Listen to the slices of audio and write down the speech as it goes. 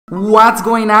What's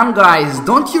going on, guys?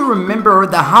 Don't you remember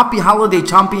the Happy Holiday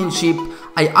Championship?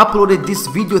 I uploaded this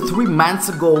video 3 months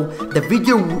ago. The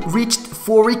video reached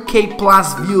 40k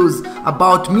plus views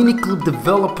about Miniclip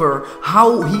developer,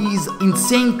 how he's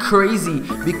insane crazy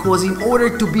because in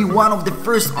order to be one of the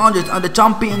first 100 on the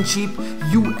championship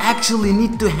you actually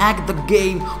need to hack the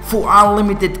game for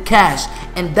unlimited cash,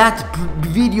 and that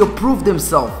video proved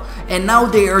himself. And now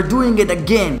they are doing it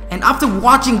again. And after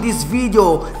watching this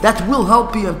video, that will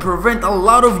help you and prevent a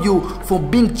lot of you from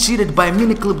being cheated by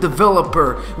Miniclip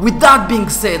developer. With that being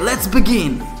said, let's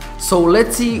begin. So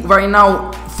let's see right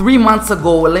now, 3 months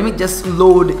ago, let me just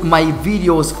load my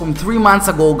videos from 3 months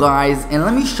ago, guys, and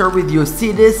let me share with you.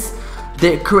 See this?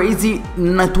 The crazy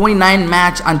 29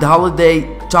 match on the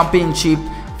holiday championship,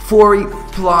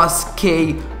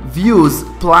 40+k views,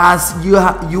 plus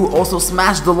you also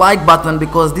smash the like button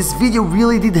because this video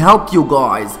really did help you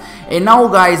guys. And now,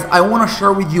 guys, I want to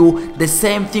share with you the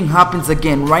same thing happens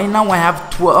again. Right now I have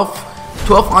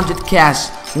 1200 cash,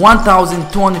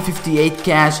 1258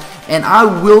 cash, and I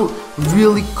will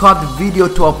really cut the video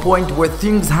to a point where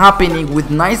things happening with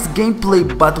nice gameplay,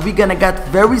 but we're gonna get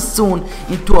very soon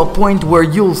into a point where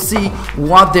you'll see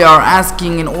what they are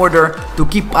asking in order to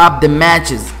keep up the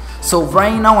matches. So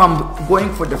right now I'm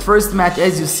going for the first match.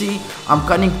 As you see, I'm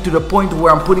cutting to the point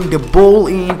where I'm putting the ball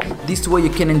in. This way you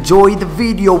can enjoy the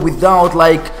video without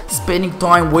like spending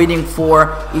time waiting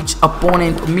for each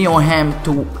opponent, me or him,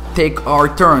 to take our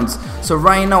turns. So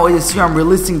right now, as you see, I'm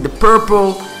releasing the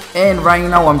purple, and right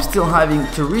now I'm still having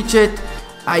to reach it.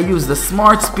 I use the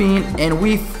smart spin and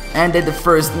we've ended the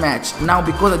first match. Now,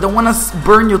 because I don't want to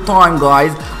burn your time,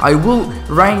 guys, I will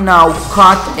right now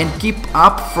cut and keep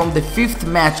up from the 5th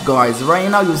match, guys. Right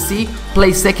now you see,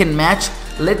 play second match.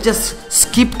 Let's just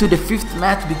skip to the 5th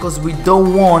match because we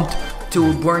don't want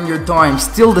to burn your time.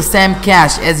 Still the same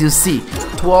cash, as you see,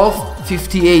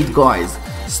 1258, guys.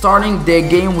 Starting the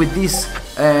game with this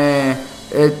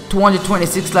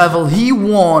 226 level, he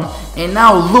won. And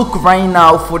now look right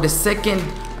now for the second,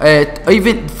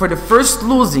 even for the first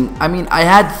losing, I mean I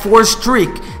had 4 streak,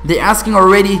 they're asking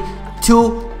already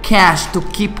 2 cash to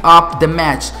keep up the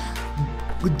match.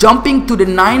 Jumping to the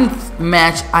 9th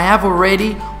match, I have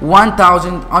already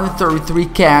 1033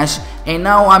 cash, and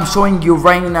now I'm showing you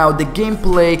right now the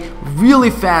gameplay, really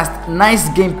fast, nice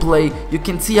gameplay. You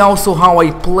can see also how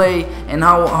I play and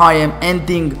how I am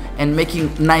ending and making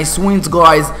nice wins,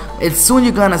 guys. And soon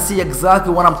you're gonna see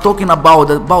exactly what I'm talking about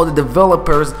the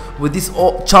developers with this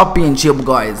championship,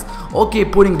 guys. Okay,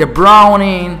 putting the brown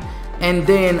in, and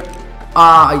then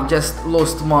I just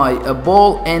lost my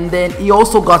ball, and then he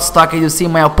also got stuck, as you see,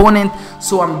 my opponent.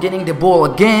 So I'm getting the ball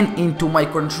again into my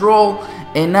control,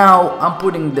 and now I'm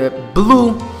putting the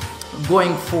blue,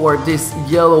 going for this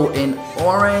yellow and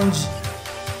orange.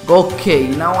 Okay,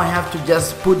 now I have to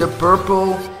just put the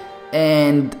purple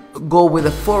and go with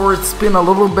a forward spin a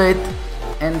little bit,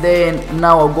 and then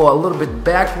now I'll go a little bit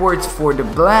backwards for the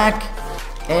black,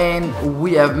 and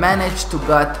we have managed to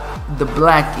get the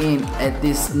black in at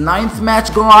this 9th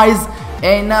match, guys.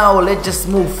 And now let's just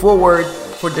move forward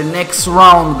for the next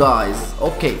round, guys.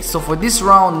 Okay, so for this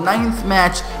round, 9th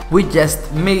match, we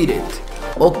just made it.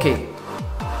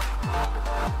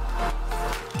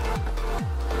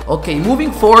 Okay,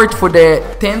 moving forward for the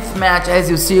 10th match, as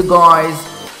you see, guys,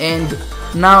 and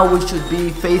now we should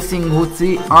be facing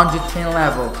Hutzi 110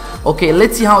 level. Okay,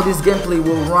 let's see how this gameplay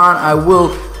will run. I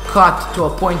will cut to a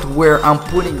point where I'm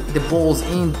putting the balls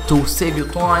in to save you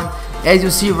time. As you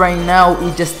see right now,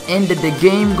 it just ended the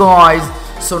game, guys.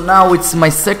 So now it's my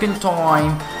second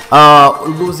time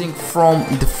losing from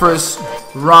the first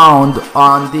round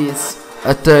on this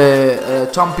at the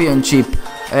championship,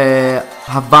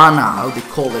 Havana, how they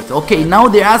call it. Okay, now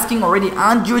they're asking already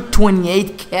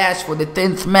 128 cash for the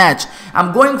 10th match.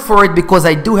 I'm going for it because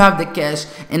I do have the cash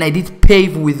and I did pay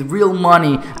with real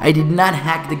money. I did not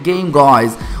hack the game,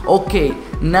 guys. Okay,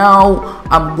 now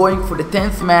I'm going for the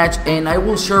 10th match, and I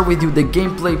will share with you the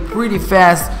gameplay pretty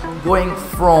fast, going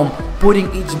from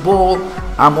putting each ball.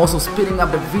 I'm also speeding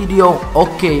up the video.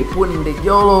 Okay, putting the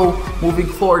yellow, moving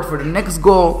forward for the next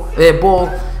ball.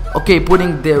 Okay,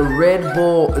 putting the red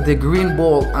ball, the green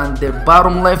ball on the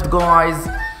bottom left, guys.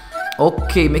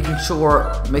 Okay, making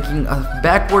a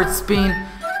backward spin,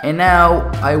 and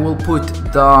now I will put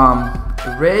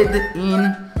the red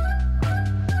in.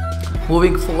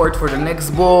 Moving forward for the next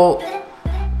ball,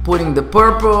 putting the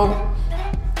purple.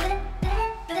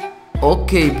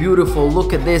 Okay, beautiful.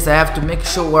 Look at this. I have to make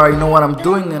sure I know what I'm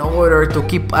doing in order to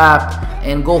keep up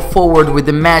and go forward with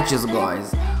the matches,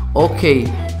 guys. Okay,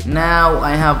 now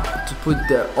I have to put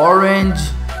the orange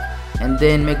and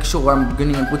then make sure I'm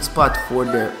getting a good spot for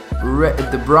the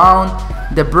the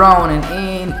brown and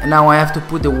in. Now I have to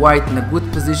put the white in a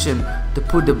good position to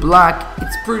put the black.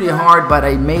 It's pretty hard, but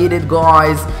I made it,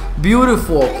 guys.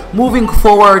 Beautiful. Moving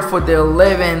forward for the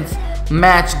 11th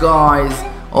match, guys.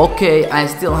 Okay, I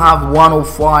still have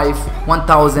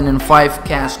 1005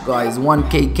 cash, guys.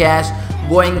 1k cash.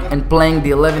 Going and playing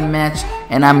the 11th match,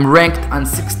 and I'm ranked on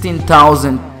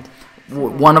 16,000.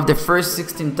 One of the first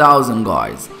 16,000,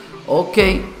 guys.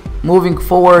 Okay, moving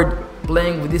forward,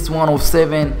 playing with this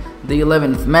 107, the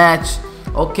 11th match.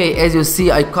 Okay, as you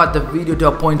see, I cut the video to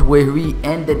a point where we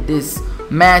ended this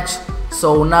match.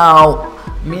 So now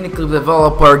Minicle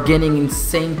developer getting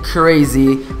insane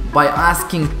crazy by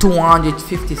asking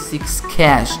 256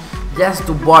 cash. Just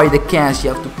to buy the cash,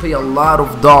 you have to pay a lot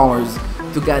of dollars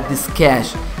to get this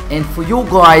cash. And for you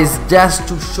guys, just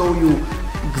to show you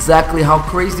exactly how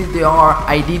crazy they are,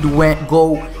 I did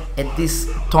go at this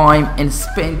time and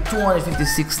spend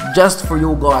 256 just for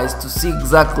you guys to see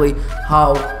exactly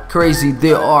how crazy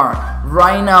they are.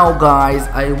 Right now, guys,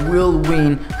 I will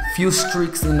win few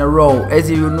streaks in a row. As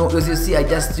you know, as you see, I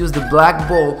just used the black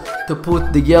ball to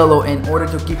put the yellow in order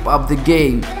to keep up the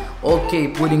game. Okay,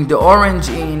 putting the orange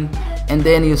in, and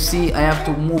then you see I have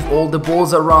to move all the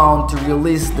balls around to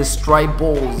release the stripe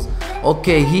balls.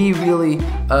 Okay, he really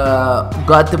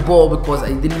got the ball because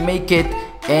I didn't make it,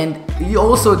 and he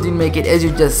also didn't make it, as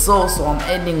you just saw. So I'm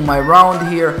ending my round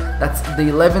here. That's the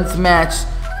 11th match.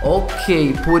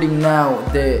 Okay, putting now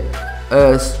the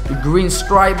green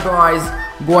stripe, guys,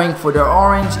 going for the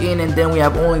orange in, and then we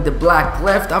have only the black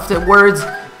left afterwards,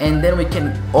 and then we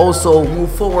can also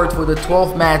move forward for the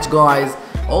 12th match, guys.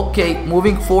 Okay,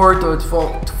 moving forward to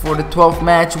for the 12th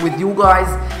match with you guys,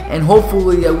 and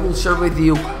hopefully I will share with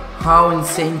you how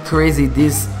insane crazy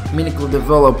this Minicle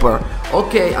developer.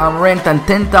 Okay, I'm ranked on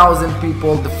 10,000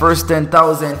 people, the first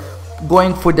 10,000,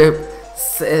 going for the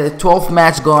 12th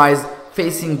match, guys,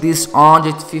 facing this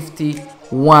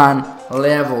 151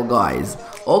 level, guys.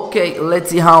 Okay, let's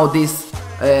see how this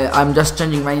I'm just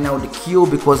changing right now the queue,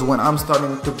 because when I'm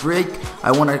starting to break,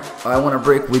 I wanna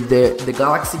break with the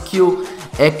Galaxy queue.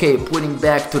 Okay, putting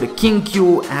back to the King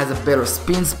queue, has a better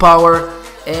spins power.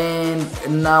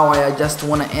 And now I just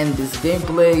want to end this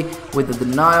gameplay with the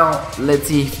denial. Let's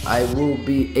see if I will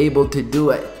be able to do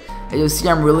it. As you see,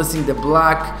 I'm releasing the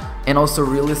black and also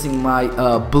releasing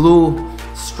my blue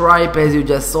stripe, as you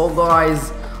just saw,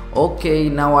 guys. Okay,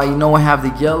 now I know I have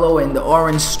the yellow and the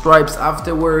orange stripes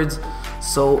afterwards.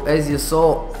 So as you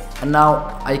saw,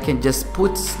 now I can just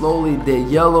put slowly the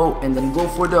yellow and then go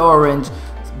for the orange,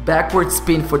 backward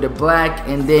spin for the black,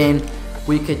 and then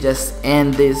we could just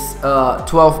end this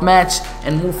 12th match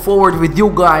and move forward with you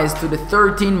guys to the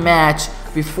 13th match,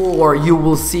 before you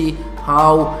will see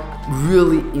how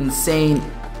really insane.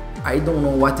 I don't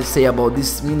know what to say about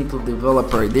this Minicle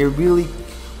developer. They really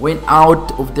went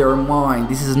out of their mind.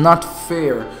 This is not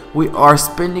fair. We are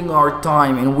spending our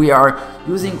time and we are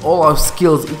using all our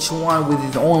skills, each one with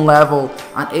his own level,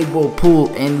 on 8-ball pool,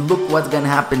 and look what's gonna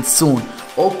happen soon.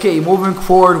 Okay, moving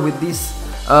forward with this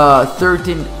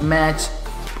 13th match,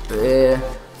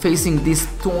 facing this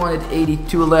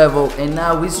 282 level, and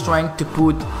now he's trying to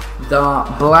put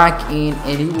the black in,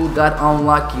 and he will got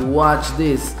unlucky. Watch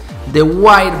this, the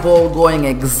white ball going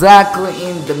exactly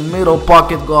in the middle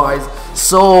pocket, guys.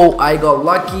 So I got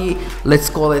lucky, let's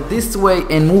call it this way,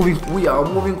 and we are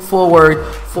moving forward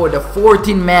for the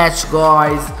 14th match,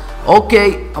 guys.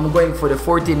 Okay, I'm going for the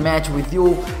 14th match with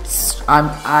you.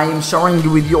 I am showing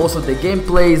you with you also the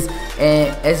gameplays,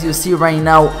 and as you see right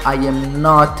now, I am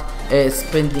not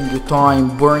spending your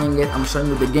time burning it. I'm showing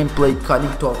you the gameplay,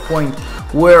 cutting to a point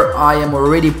where I am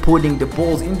already putting the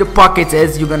balls in the pockets,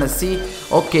 as you're gonna see.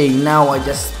 Okay, now I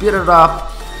just speed it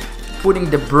up, putting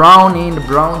the brown in, the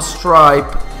brown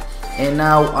stripe, and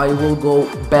now I will go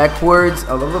backwards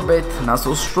a little bit, not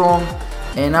so strong.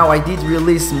 And now I did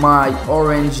release my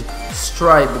orange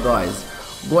stripe, guys,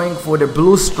 going for the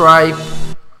blue stripe.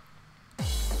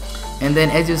 And then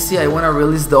as you see, I want to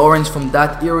release the orange from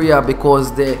that area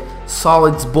because the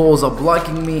solids balls are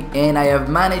blocking me, and I have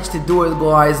managed to do it,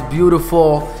 guys.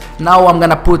 Beautiful. Now I'm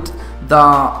gonna put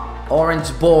the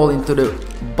orange ball into the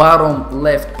bottom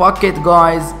left pocket,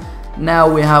 guys. Now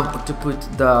we have to put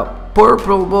the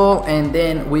purple ball, and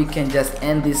then we can just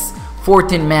end this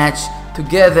 14th match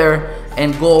together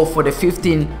and go for the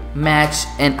 15th match,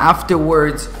 and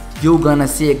afterwards you're gonna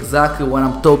see exactly what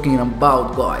I'm talking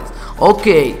about, guys.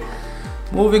 Okay,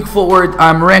 moving forward,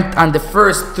 I'm ranked on the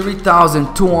first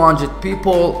 3,200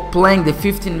 people, playing the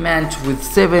 15th match with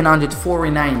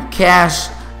 749 cash.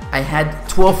 I had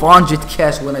 1,200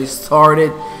 cash when I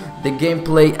started the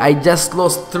gameplay. I just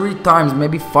lost 3 times,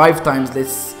 maybe 5 times,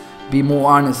 let's be more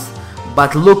honest.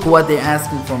 but look what they're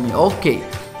asking for me. Okay,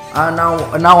 now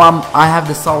I have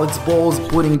the solids balls,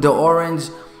 putting the orange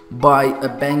by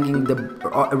banging the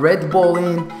red ball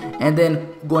in, and then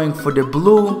going for the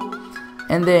blue,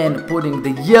 and then putting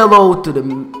the yellow to the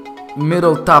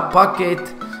middle top pocket,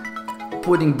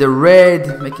 putting the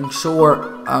red, making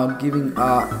sure giving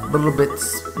a little bit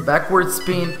backward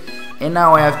spin, and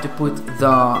now I have to put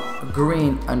the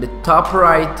green on the top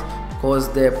right because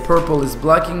the purple is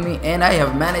blocking me, and I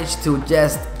have managed to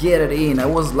just get it in. I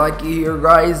was lucky here,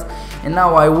 guys, and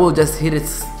now I will just hit it,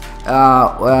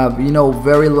 you know,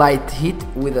 very light hit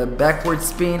with a backward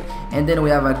spin, and then we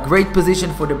have a great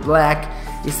position for the black.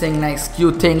 He's saying nice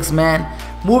cue, thanks man.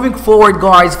 Moving forward,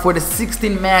 guys, for the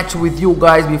 16th match with you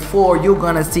guys before, you're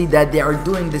gonna see that they are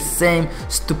doing the same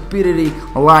stupidity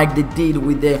like they did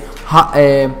with the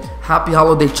Happy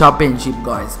Holiday Championship,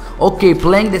 guys. Okay,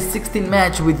 playing the 16th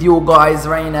match with you guys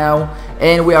right now,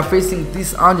 and we are facing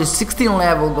this under 16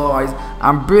 level, guys.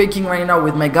 I'm breaking right now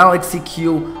with my Galaxy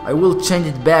Q. I will change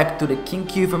it back to the King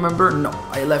Q if you remember. No,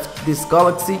 I left this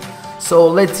Galaxy. So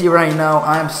let's see right now.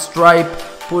 I'm Stripe,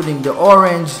 putting the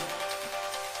orange.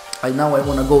 Now I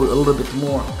want to go a little bit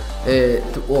more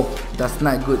oh, that's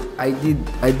not good. I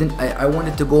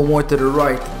wanted to go more to the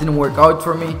right. It didn't work out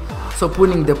for me. So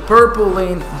putting the purple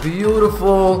in,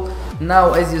 beautiful.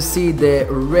 Now as you see, the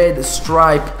red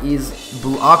stripe is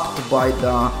blocked by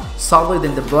the solid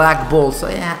and the black ball, so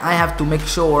I have to make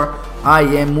sure I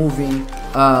am moving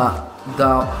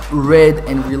the red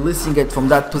and releasing it from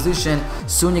that position.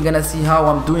 Soon you're gonna see how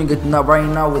I'm doing it now, right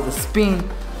now with the spin.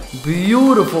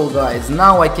 Beautiful, guys.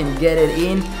 Now I can get it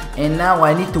in, and now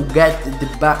I need to get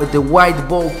the white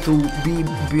ball to be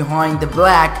behind the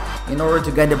black in order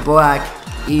to get the black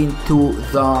into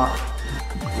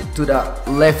the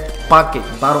left pocket,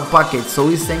 bottom pocket. So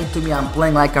he's saying to me I'm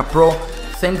playing like a pro.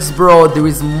 Thanks, bro. There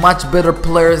is much better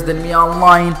players than me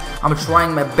online. I'm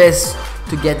trying my best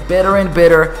to get better and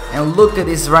better, and look at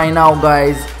this right now,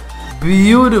 guys.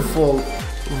 Beautiful,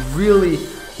 really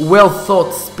well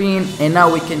thought spin, and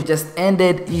now we can just end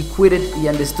it. He quit it, he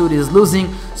understood he's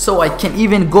losing, so I can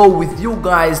even go with you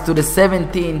guys to the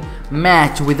 17th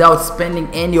match without spending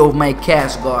any of my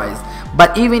cash, guys.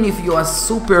 But even if you are a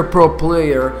super pro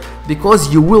player,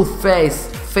 because you will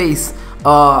face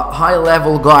high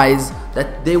level guys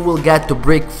that they will get to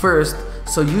break first,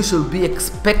 so you should be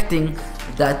expecting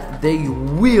that they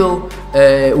will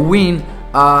win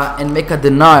and make a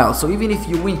denial. So even if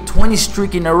you win 20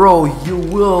 streak in a row, you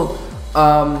will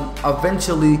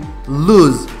eventually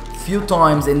lose few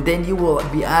times, and then you will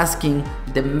be asking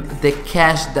the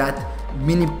cash that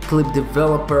mini clip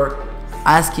developer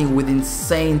asking with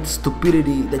insane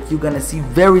stupidity that you're gonna see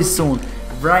very soon.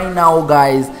 Right now,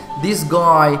 guys, this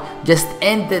guy just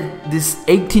ended this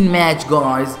 18 match,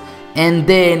 guys, and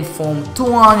then from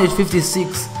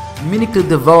 256 mini clip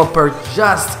developer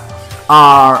just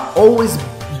are always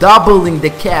doubling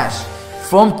the cash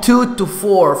from 2 to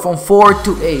 4, from 4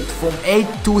 to 8, from 8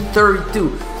 to 32,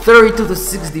 32 to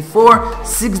 64,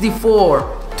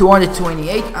 64 to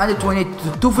 128, 128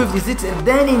 to 256, and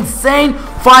then insane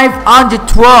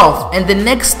 512, and the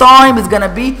next time is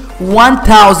gonna be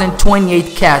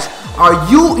 1028 cash. Are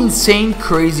you insane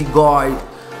crazy, guy?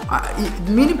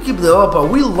 Many people developer,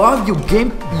 we love you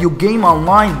game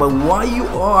online, but why you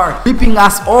are ripping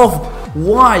us off?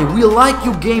 Why? We like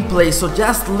your gameplay, so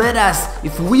just let us.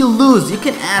 If we lose, you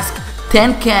can ask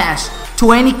 10 cash,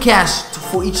 20 cash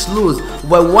for each lose.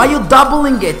 But why you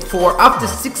doubling it for after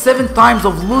 6-7 times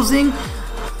of losing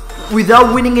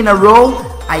without winning in a row?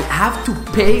 I have to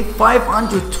pay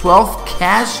 512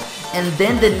 cash, and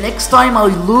then the next time I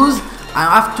lose,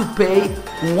 I have to pay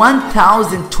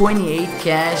 1028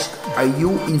 cash. Are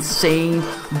you insane?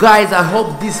 Guys, I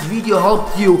hope this video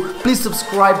helped you. Please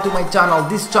subscribe to my channel.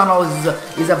 This channel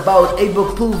is about able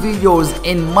pool videos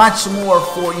and much more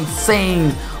for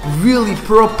insane, really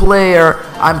pro player.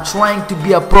 I'm trying to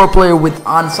be a pro player with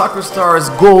on Soccer Stars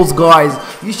goals, guys.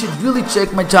 You should really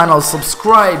check my channel,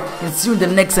 subscribe, and see you in the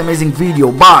next amazing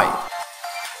video. Bye.